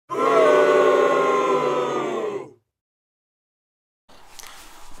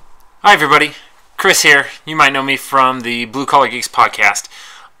Hi everybody, Chris here. You might know me from the Blue Collar Geeks podcast.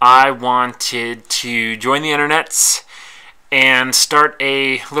 I wanted to join the internets and start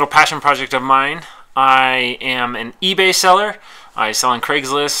a little passion project of mine. I am an eBay seller. I sell on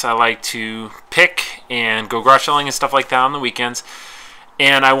Craigslist. I like to pick and go garage selling and stuff like that on the weekends.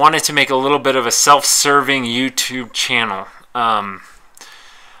 And I wanted to make a little bit of a self-serving YouTube channel. I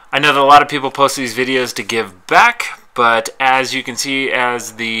know that a lot of people post these videos to give back, but as you can see,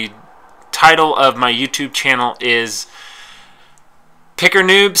 as the title of my YouTube channel is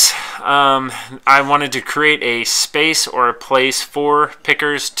pickernewbs, I wanted to create a space or a place for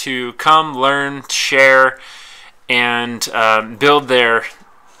pickers to come, learn, share, and build their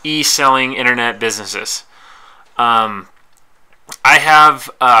e-selling internet businesses. I have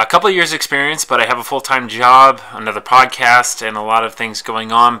a couple of years experience, but I have a full-time job, another podcast, and a lot of things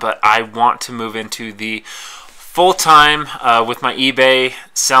going on, but I want to move into the full-time with my eBay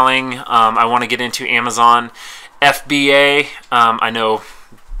selling. I want to get into Amazon FBA. I know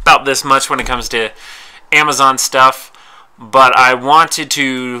about this much when it comes to Amazon stuff, but I wanted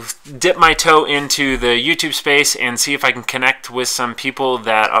to dip my toe into the YouTube space and see if I can connect with some people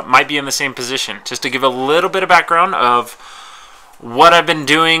that might be in the same position. Just to give a little bit of background of what I've been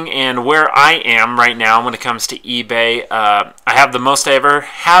doing and where I am right now when it comes to eBay. I have the most I ever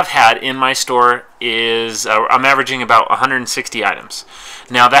have had in my store is I'm averaging about 160 items.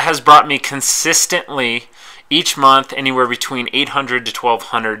 Now that has brought me consistently each month anywhere between $800 to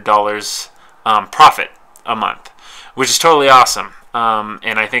 $1,200 profit a month, which is totally awesome.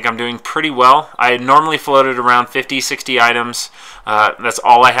 And I think I'm doing pretty well. I normally floated around 50, 60 items. That's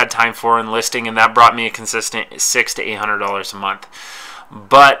all I had time for in listing, and that brought me a consistent $600 to $800 a month.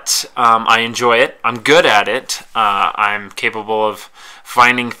 But I enjoy it. I'm good at it. I'm capable of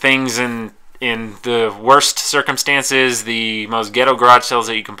finding things in the worst circumstances, the most ghetto garage sales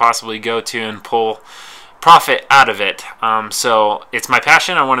that you can possibly go to, and pull profit out of it. So it's my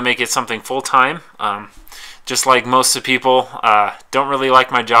passion. I want to make it something full-time. Just like most of the people, don't really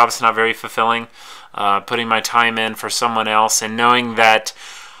like my job. It's not very fulfilling. Putting my time in for someone else and knowing that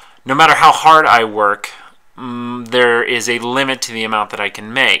no matter how hard I work, there is a limit to the amount that I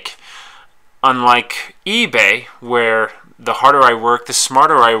can make. Unlike eBay, where the harder I work, the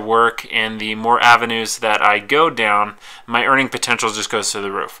smarter I work, and the more avenues that I go down, my earning potential just goes through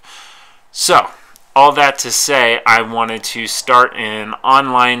the roof. So, all that to say, I wanted to start an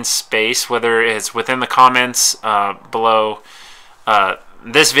online space, whether it's within the comments below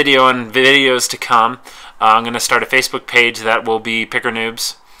this video and videos to come. I'm going to start a Facebook page that will be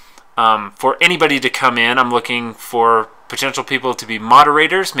pickernewbs. For anybody to come in, I'm looking for potential people to be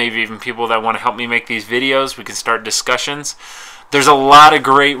moderators, maybe even people that want to help me make these videos. We can start discussions. There's a lot of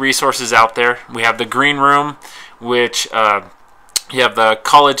great resources out there. We have the Green Room, which you have the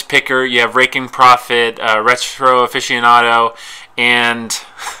College Picker, you have Raking Profit, Retro Aficionado, and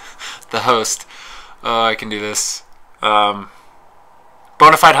the host. Oh, I can do this. Bonafide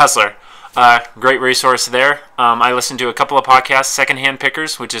Hustler. Great resource there. I listen to a couple of podcasts, Secondhand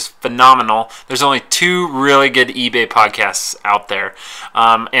Pickers, which is phenomenal. There's only 2 really good eBay podcasts out there.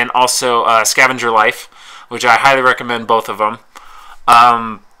 And also Scavenger Life, which I highly recommend both of them.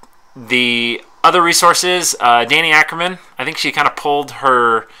 The other resources, Danny Ackerman, I think she kind of pulled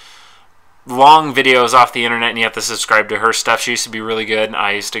her long videos off the internet and you have to subscribe to her stuff. She used to be really good.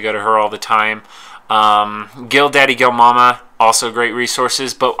 I used to go to her all the time. Gil Daddy Gil Mama, also great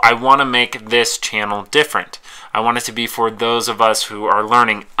resources, but I want to make this channel different. I want it to be for those of us who are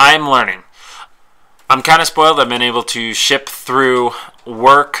learning. I'm learning. I'm kind of spoiled. I've been able to ship through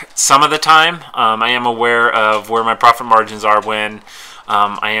work some of the time. I am aware of where my profit margins are when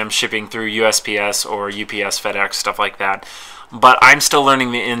I am shipping through USPS or UPS, FedEx, stuff like that. But I'm still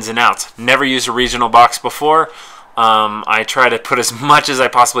learning the ins and outs. Never used a regional box before. I try to put as much as I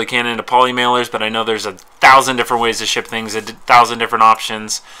possibly can into poly mailers, but I know there's 1,000 different ways to ship things, 1,000 different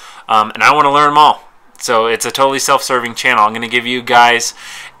options, and I want to learn them all. So it's a totally self-serving channel. I'm going to give you guys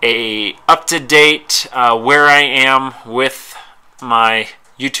a up-to-date where I am with my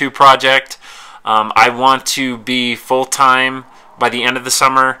YouTube project. I want to be full-time by the end of the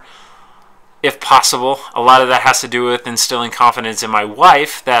summer, if possible. A lot of that has to do with instilling confidence in my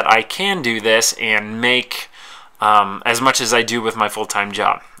wife that I can do this and make as much as I do with my full-time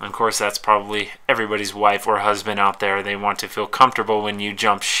job. Of course, that's probably everybody's wife or husband out there. They want to feel comfortable when you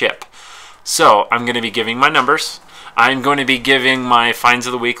jump ship. So I'm going to be giving my numbers. I'm going to be giving my finds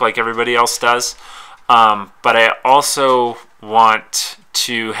of the week like everybody else does. But I also want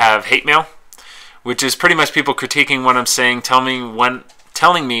to have hate mail, which is pretty much people critiquing what I'm saying,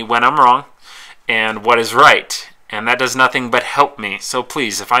 telling me when I'm wrong and what is right. and that does nothing but help me. So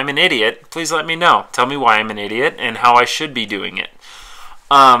please, if I'm an idiot, please let me know. Tell me why I'm an idiot and how I should be doing it.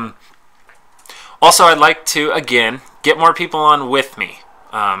 Also, I'd like to, again, get more people on with me.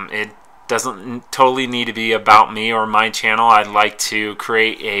 It doesn't totally need to be about me or my channel. I'd like to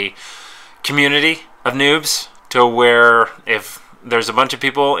create a community of noobs to where if there's a bunch of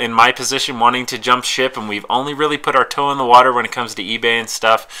people in my position wanting to jump ship and we've only really put our toe in the water when it comes to eBay and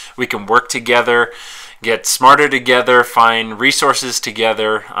stuff, we can work together, get smarter together, find resources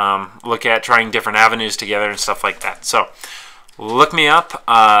together, look at trying different avenues together and stuff like that. So look me up.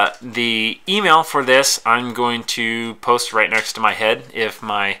 The email for this I'm going to post right next to my head if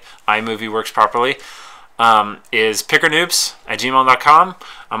my iMovie works properly. Is pickernewbs@gmail.com.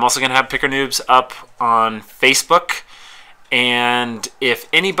 I'm also going to have pickernewbs up on Facebook. And if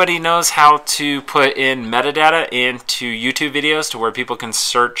anybody knows how to put in metadata into YouTube videos to where people can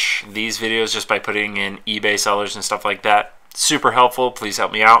search these videos just by putting in eBay sellers and stuff like that, super helpful. Please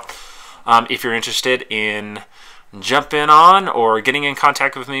help me out. If you're interested in jumping on or getting in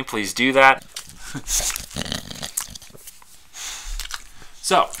contact with me, please do that.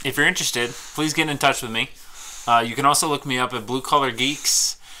 So, if you're interested, please get in touch with me. You can also look me up at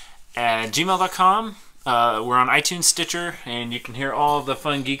bluecollargeeks@gmail.com. We're on iTunes, Stitcher, and you can hear all the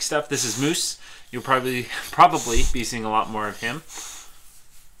fun geek stuff. This is Moose. You'll probably be seeing a lot more of him.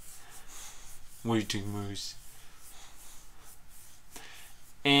 Waiting Moose.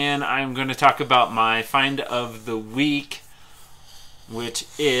 And I'm going to talk about my find of the week, which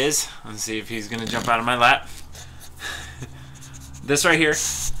is, let's see if he's going to jump out of my lap. This right here.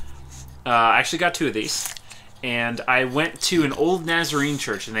 I actually got 2 of these. And I went to an old Nazarene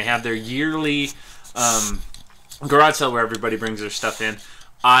church, and they have their yearly garage sale where everybody brings their stuff in.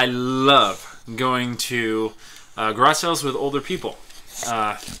 I love going to garage sales with older people.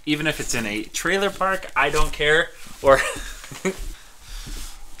 Even if it's in a trailer park, I don't care. Or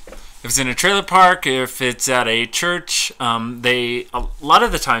if it's in a trailer park, if it's at a church, they a lot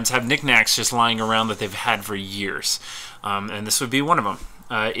of the times have knickknacks just lying around that they've had for years. And this would be one of them.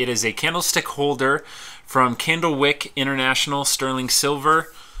 It is a candlestick holder from Candlewick International, sterling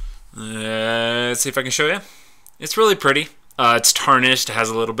silver. Let's see if I can show you. It's really pretty. It's tarnished. It has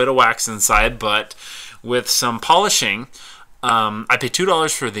a little bit of wax inside, but with some polishing, I paid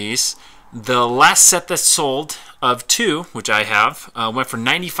 $2 for these. The last set that sold of 2, which I have, went for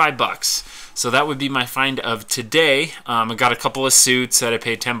 95 bucks. So that would be my find of today. I got a couple of suits that I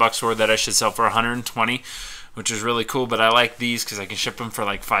paid 10 bucks for that I should sell for 120, which is really cool. But I like these because I can ship them for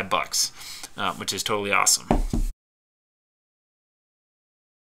like 5 bucks, which is totally awesome.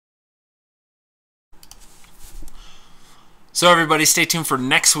 So everybody, stay tuned for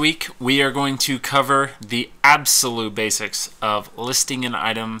next week. We are going to cover the absolute basics of listing an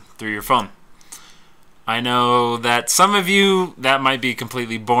item through your phone. I know that some of you, that might be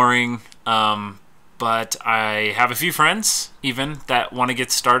completely boring, but I have a few friends even that want to get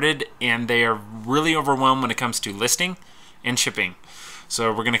started, and they are really overwhelmed when it comes to listing and shipping.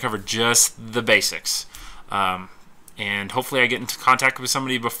 So we're going to cover just the basics. And hopefully I get into contact with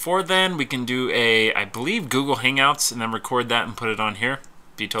somebody before then. We can do a, I believe, Google Hangouts and then record that and put it on here.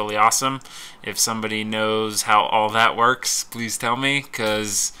 Be totally awesome. If somebody knows how all that works, please tell me,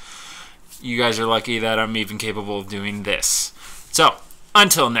 because you guys are lucky that I'm even capable of doing this. So,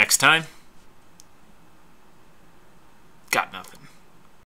 until next time, got nothing.